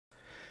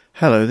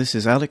Hello, this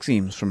is Alex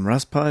Eames from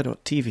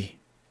Raspberry.tv.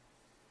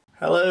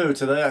 Hello,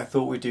 today I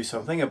thought we'd do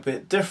something a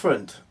bit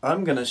different.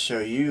 I'm going to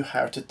show you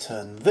how to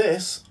turn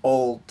this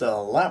old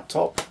Dell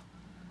laptop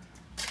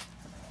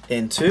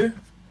into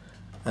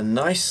a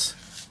nice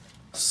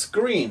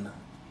screen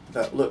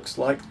that looks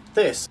like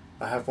this.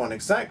 I have one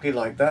exactly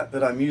like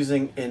that I'm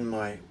using in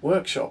my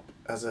workshop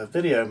as a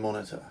video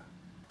monitor.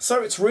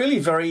 So it's really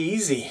very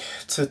easy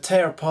to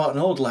tear apart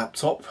an old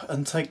laptop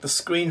and take the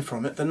screen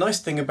from it. The nice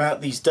thing about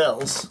these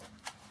Dells,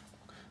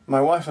 my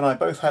wife and I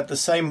both had the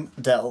same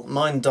Dell.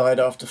 Mine died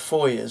after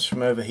 4 years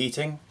from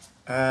overheating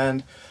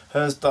and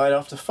hers died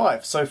after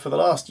 5. So for the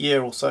last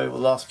year or so, the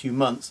last few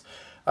months,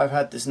 I've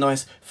had this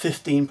nice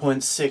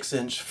 15.6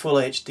 inch full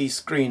HD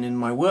screen in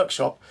my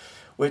workshop,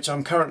 which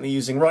I'm currently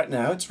using right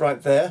now. It's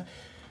right there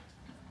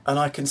and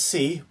I can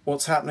see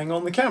what's happening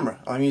on the camera.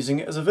 I'm using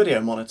it as a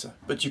video monitor,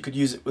 but you could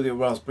use it with your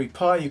Raspberry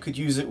Pi, you could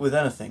use it with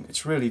anything.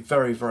 It's really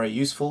very, very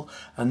useful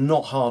and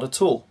not hard at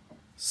all.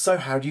 So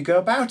how do you go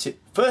about it?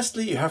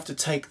 Firstly, you have to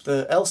take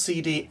the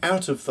LCD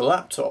out of the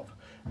laptop,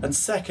 and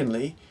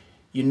secondly,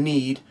 you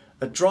need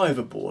a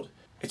driver board.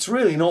 It's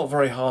really not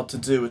very hard to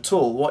do at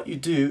all. What you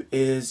do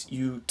is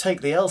you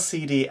take the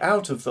LCD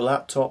out of the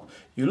laptop,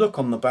 you look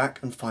on the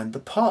back and find the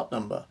part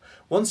number.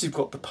 Once you've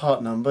got the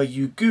part number,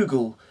 you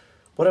Google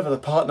whatever the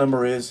part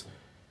number is,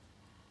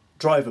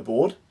 driver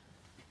board,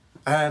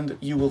 and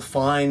you will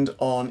find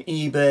on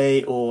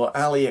eBay or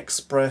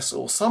AliExpress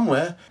or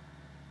somewhere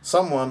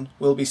someone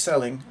will be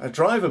selling a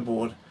driver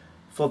board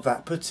for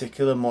that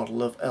particular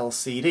model of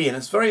LCD. And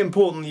it's very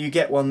important that you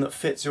get one that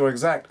fits your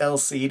exact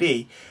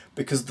LCD,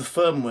 because the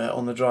firmware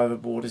on the driver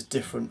board is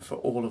different for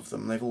all of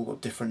them. They've all got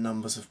different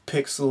numbers of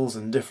pixels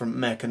and different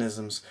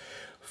mechanisms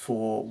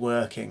for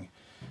working,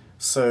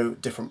 so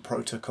different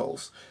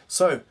protocols.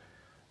 So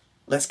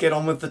let's get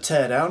on with the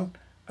teardown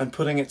and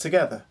putting it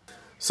together.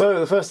 So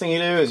the first thing you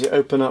do is you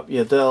open up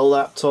your Dell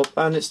laptop,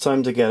 and it's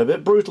time to get a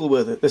bit brutal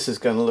with it. This is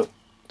going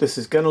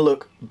to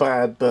look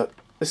bad, but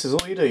this is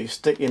all you do. You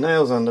stick your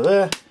nails under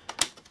there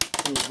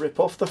and you rip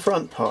off the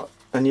front part,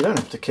 and you don't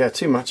have to care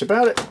too much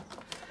about it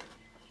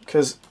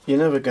because you're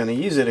never going to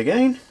use it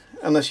again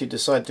unless you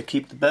decide to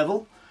keep the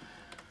bevel.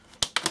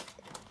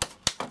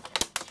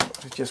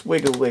 Just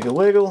wiggle, wiggle,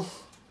 wiggle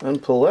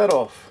and pull that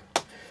off.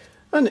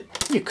 And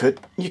you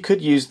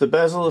could use the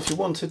bezel if you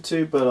wanted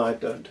to, but I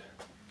don't.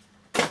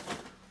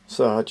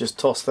 So I just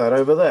toss that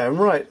over there. And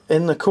right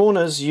in the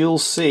corners you'll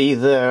see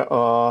there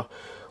are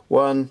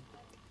 1,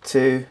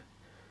 2,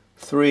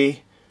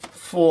 3,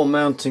 4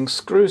 mounting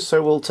screws.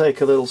 So we'll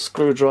take a little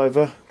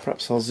screwdriver.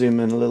 Perhaps I'll zoom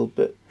in a little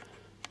bit.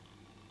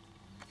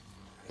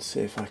 Let's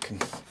see if I can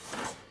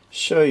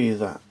show you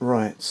that.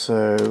 Right,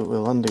 so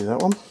we'll undo that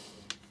one.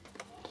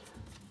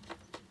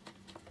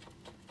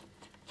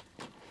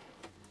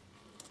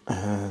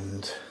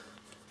 And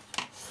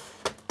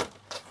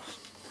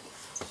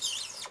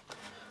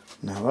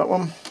now that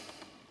one.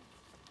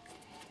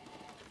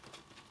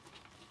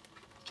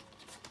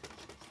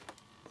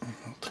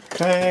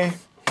 Okay,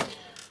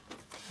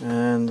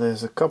 and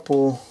there's a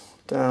couple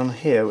down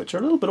here which are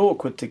a little bit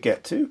awkward to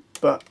get to,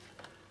 but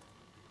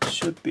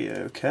should be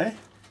okay.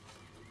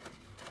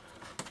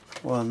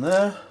 One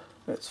there,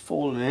 it's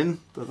fallen in,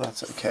 but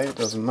that's okay, it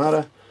doesn't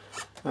matter.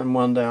 And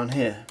one down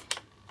here,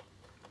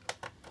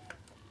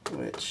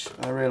 which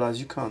I realise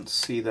you can't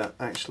see that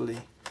actually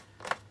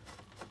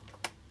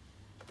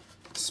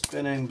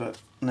spinning, but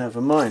never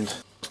mind.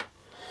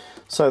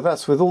 So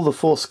that's with all the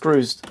 4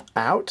 screws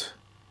out.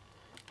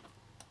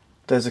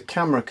 There's a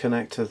camera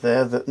connector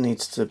there that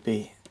needs to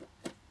be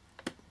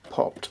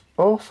popped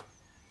off.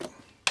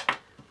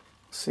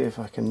 See if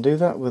I can do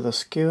that with a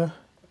skewer.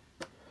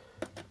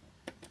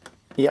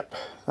 Yep,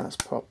 that's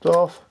popped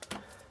off.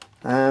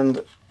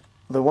 And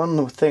the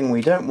one thing we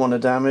don't want to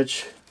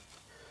damage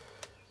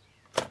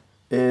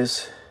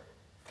is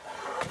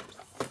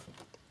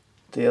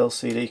the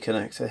LCD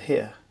connector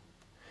here.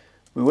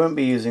 We won't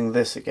be using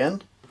this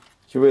again.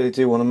 You really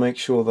do want to make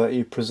sure that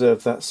you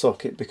preserve that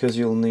socket, because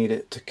you'll need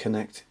it to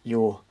connect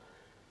your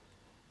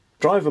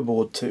driver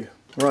board to.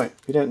 Right,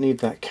 we don't need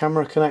that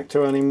camera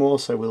connector anymore,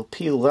 so we'll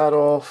peel that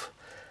off.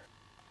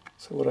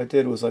 So what I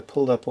did was I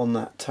pulled up on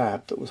that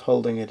tab that was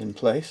holding it in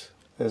place.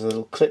 There's a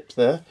little clip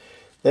there.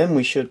 Then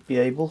we should be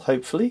able,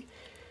 hopefully,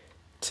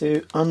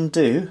 to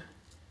undo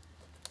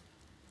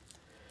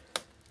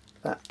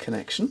that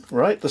connection.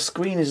 Right, the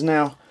screen is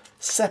now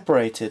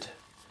separated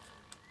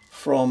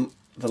from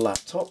the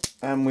laptop,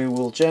 and we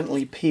will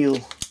gently peel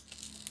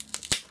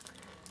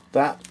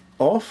that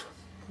off.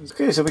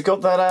 Okay, so we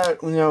got that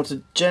out. We now have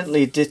to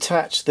gently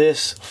detach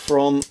this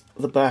from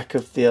the back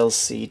of the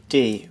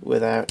LCD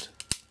without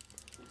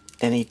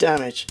any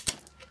damage.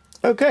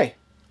 Okay,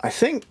 I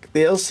think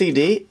the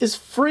LCD is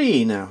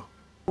free now.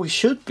 We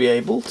should be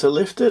able to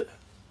lift it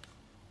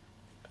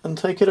and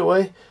take it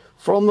away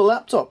from the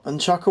laptop and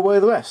chuck away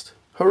the rest.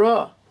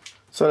 Hurrah!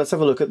 So let's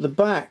have a look at the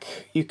back.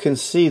 You can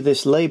see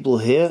this label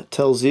here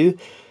tells you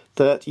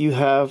that you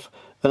have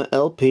an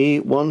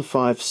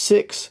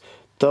LP156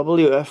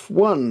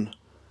 WF1.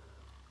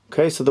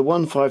 Okay, so the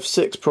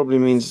 156 probably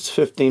means it's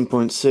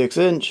 15.6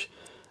 inch.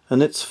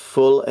 and it's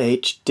full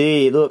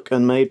HD, look,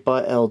 and made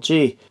by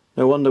LG.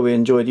 No wonder we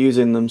enjoyed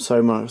using them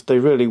so much. They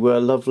really were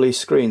lovely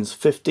screens.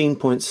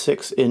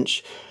 15.6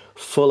 inch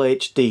full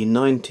HD,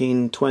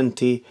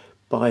 1920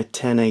 by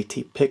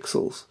 1080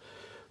 pixels.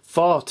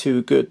 Far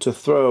too good to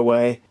throw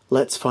away.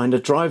 Let's find a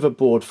driver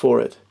board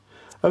for it.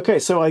 Okay,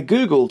 so I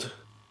googled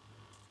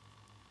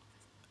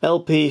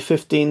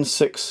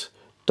LP156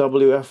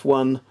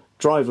 WF1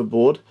 driver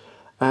board,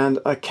 and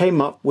I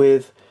came up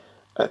with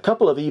a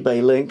couple of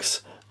eBay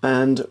links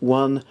and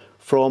one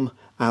from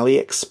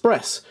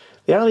AliExpress.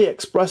 The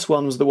AliExpress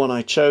one was the one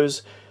I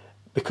chose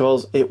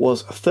because it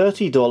was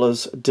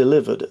 $30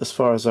 delivered, as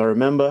far as I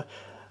remember,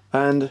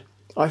 and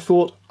I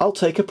thought, I'll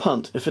take a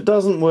punt. If it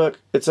doesn't work,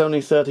 it's only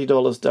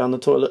 $30 down the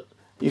toilet.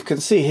 You can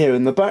see here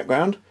in the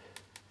background,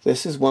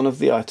 this is one of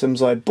the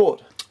items I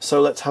bought. So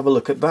let's have a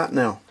look at that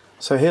now.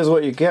 So here's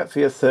what you get for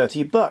your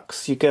 30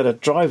 bucks. You get a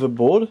driver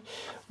board,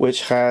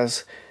 which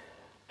has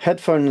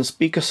headphone and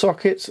speaker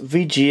sockets,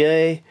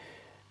 VGA,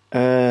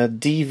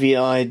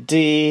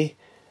 DVI-D,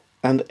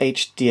 and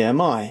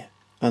HDMI.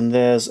 And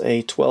there's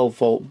a 12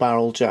 volt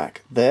barrel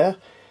jack there.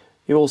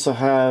 You also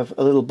have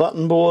a little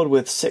button board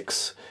with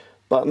 6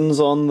 buttons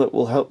on that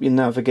will help you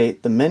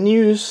navigate the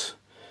menus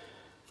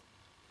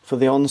for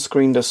the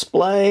on-screen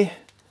display,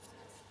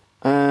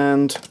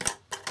 and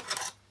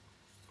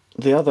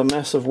the other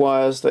mess of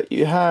wires that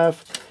you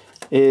have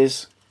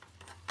is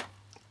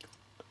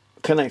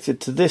connected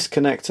to this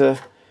connector,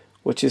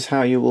 which is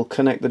how you will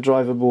connect the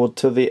driver board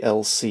to the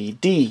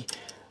LCD.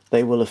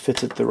 They will have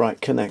fitted the right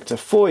connector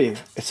for you.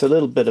 It's a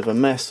little bit of a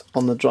mess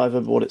on the driver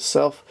board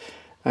itself,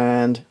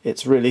 and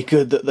it's really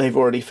good that they've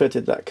already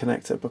fitted that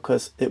connector,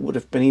 because it would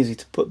have been easy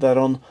to put that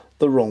on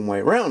the wrong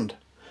way round.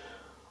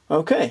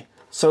 Okay,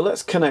 so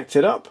let's connect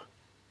it up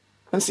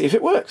and see if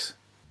it works.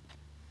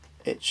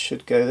 It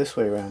should go this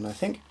way around, I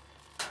think.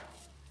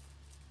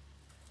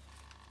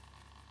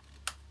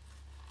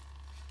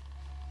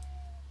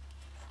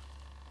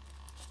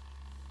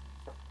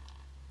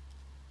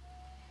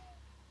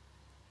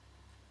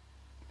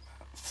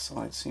 That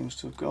side seems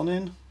to have gone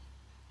in.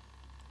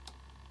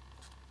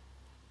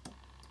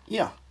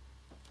 Yeah,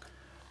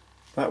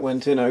 that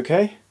went in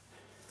okay.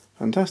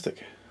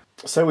 Fantastic.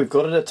 So we've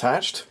got it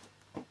attached.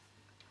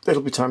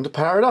 It'll be time to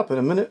power it up in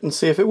a minute and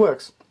see if it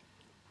works.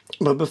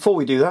 But before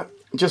we do that,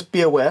 just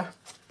be aware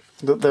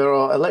that there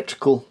are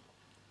electrical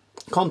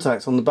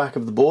contacts on the back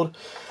of the board,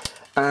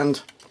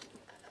 and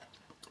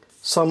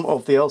some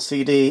of the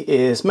LCD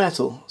is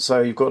metal,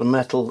 so you've got a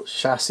metal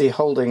chassis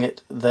holding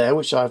it there,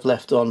 which I've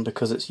left on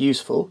because it's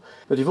useful,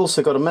 but you've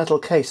also got a metal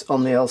case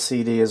on the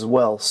LCD as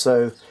well.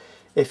 So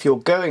if you're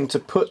going to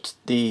put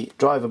the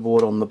driver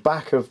board on the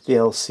back of the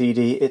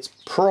LCD, it's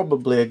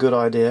probably a good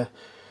idea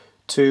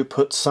to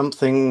put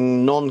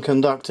something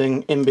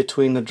non-conducting in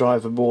between the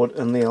driver board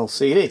and the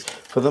LCD.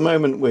 For the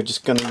moment we're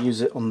just going to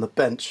use it on the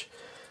bench.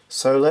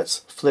 So let's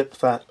flip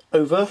that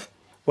over.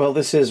 Well,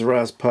 this is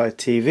Raspberry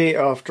TV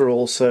after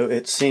all, so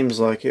it seems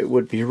like it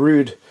would be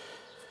rude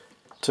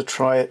to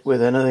try it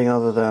with anything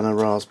other than a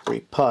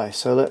Raspberry Pi.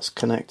 So let's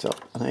connect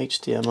up an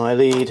HDMI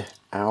lead.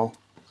 Ow.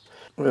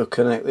 We'll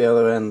connect the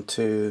other end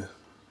to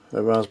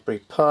the Raspberry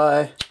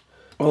Pi.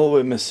 All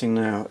we're missing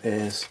now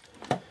is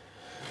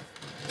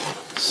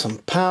some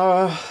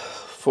power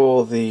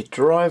for the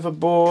driver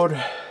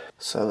board.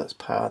 So let's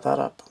power that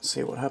up and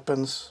see what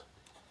happens.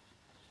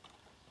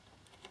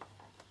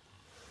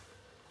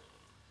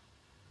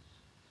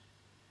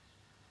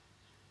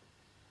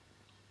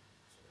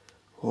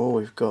 Oh,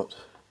 we've got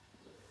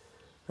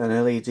an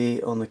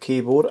LED on the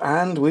keyboard,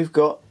 and we've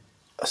got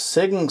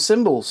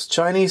symbols,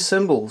 Chinese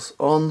symbols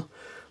on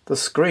the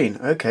screen.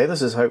 Okay,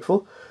 this is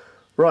hopeful.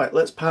 Right,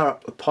 let's power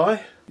up the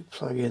Pi.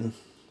 Plug in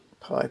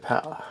Pi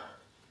power.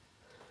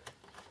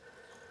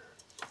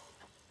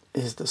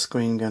 Is the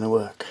screen going to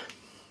work?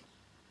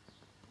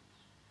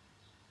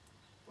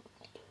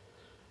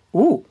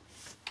 Ooh!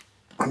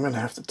 I'm going to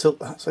have to tilt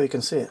that so you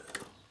can see it.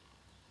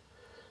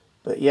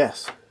 But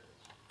yes,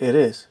 it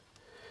is.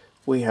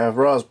 We have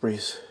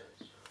raspberries.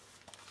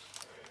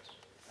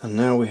 And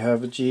now we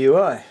have a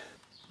GUI.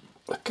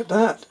 Look at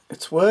that,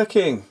 it's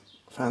working.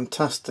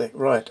 Fantastic.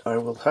 Right, I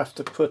will have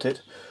to put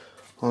it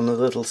on a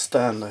little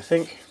stand, I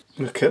think.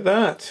 Look at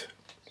that.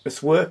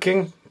 It's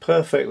working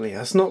perfectly.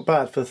 That's not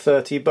bad for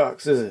 30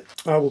 bucks, is it?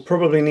 I will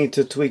probably need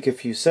to tweak a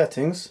few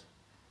settings,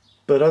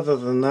 but other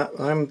than that,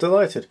 I'm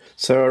delighted.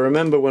 So I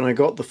remember when I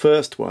got the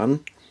first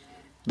one,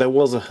 there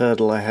was a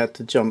hurdle I had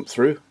to jump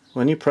through.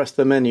 When you press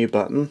the menu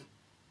button,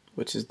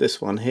 which is this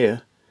one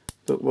here,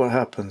 look what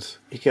happens.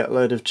 You get a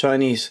load of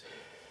Chinese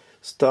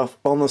stuff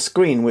on the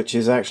screen, which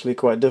is actually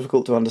quite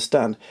difficult to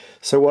understand.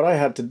 So what I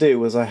had to do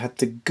was I had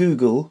to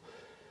Google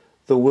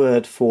the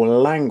word for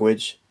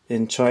language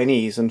in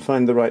Chinese and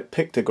find the right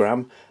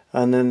pictogram,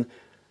 and then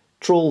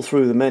trawl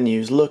through the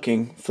menus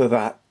looking for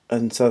that,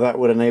 and so that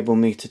would enable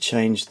me to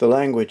change the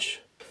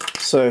language.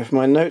 So if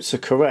my notes are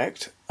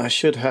correct, I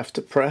should have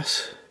to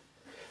press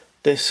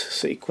this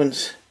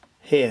sequence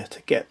here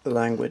to get the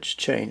language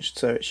changed.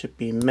 So it should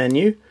be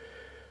menu,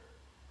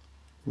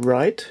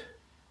 right,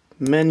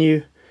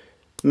 menu,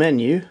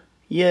 menu,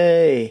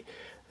 yay!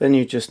 Then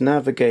you just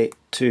navigate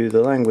to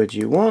the language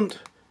you want,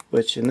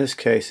 which in this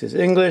case is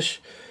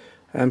English,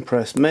 and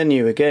press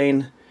menu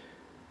again,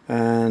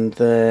 and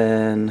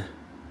then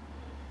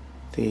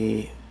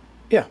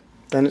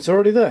then it's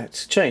already there,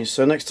 it's changed.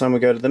 So next time we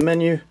go to the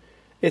menu,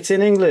 it's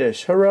in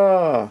English,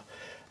 hurrah!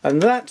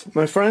 And that,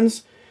 my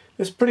friends,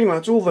 is pretty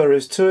much all there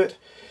is to it.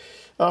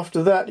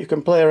 After that you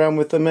can play around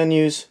with the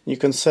menus, you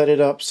can set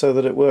it up so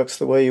that it works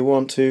the way you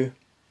want to,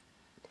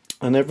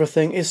 and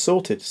everything is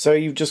sorted. So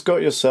you've just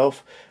got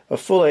yourself a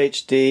full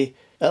HD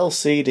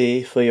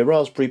LCD for your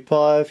Raspberry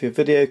Pi, for your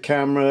video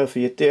camera, for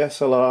your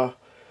DSLR,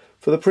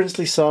 for the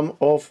princely sum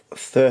of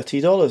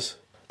 $30.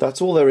 That's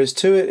all there is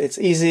to it. It's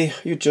easy,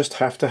 you just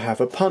have to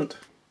have a punt.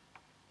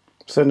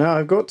 So now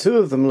I've got two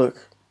of them,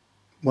 look.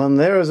 One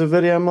there as a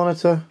video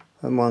monitor,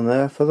 and one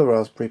there for the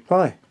Raspberry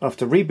Pi.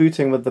 After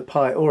rebooting with the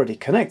Pi already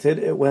connected,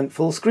 it went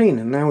full screen,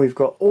 and now we've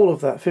got all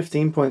of that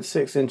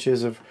 15.6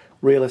 inches of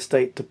real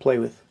estate to play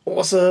with.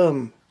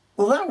 Awesome!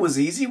 Well, that was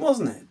easy,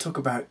 wasn't it? It took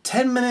about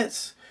 10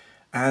 minutes,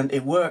 and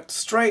it worked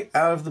straight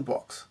out of the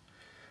box.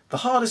 The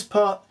hardest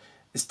part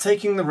is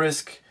taking the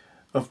risk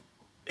of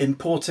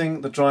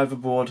importing the driver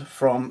board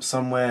from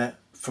somewhere,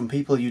 from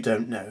people you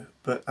don't know.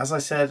 But as I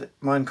said,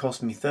 mine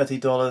cost me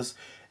 $30.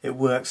 It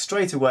works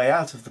straight away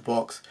out of the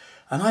box,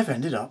 and I've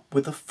ended up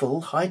with a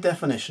full high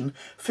definition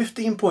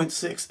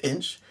 15.6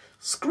 inch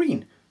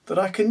screen that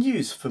I can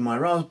use for my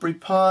Raspberry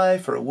Pi,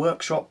 for a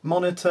workshop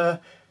monitor,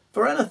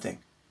 for anything.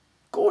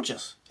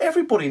 Gorgeous.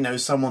 Everybody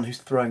knows someone who's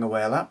throwing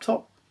away a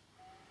laptop.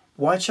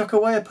 Why chuck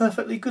away a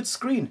perfectly good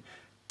screen?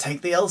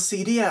 Take the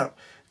LCD out,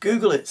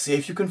 Google it, see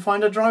if you can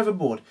find a driver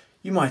board.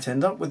 You might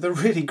end up with a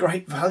really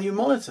great value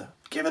monitor.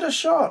 Give it a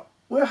shot.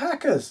 We're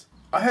hackers.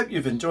 I hope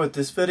you've enjoyed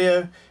this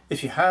video.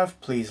 If you have,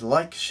 please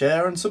like,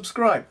 share and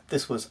subscribe.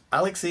 This was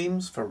Alex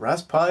Eames for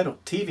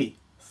Raspberry.tv.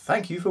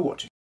 Thank you for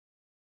watching.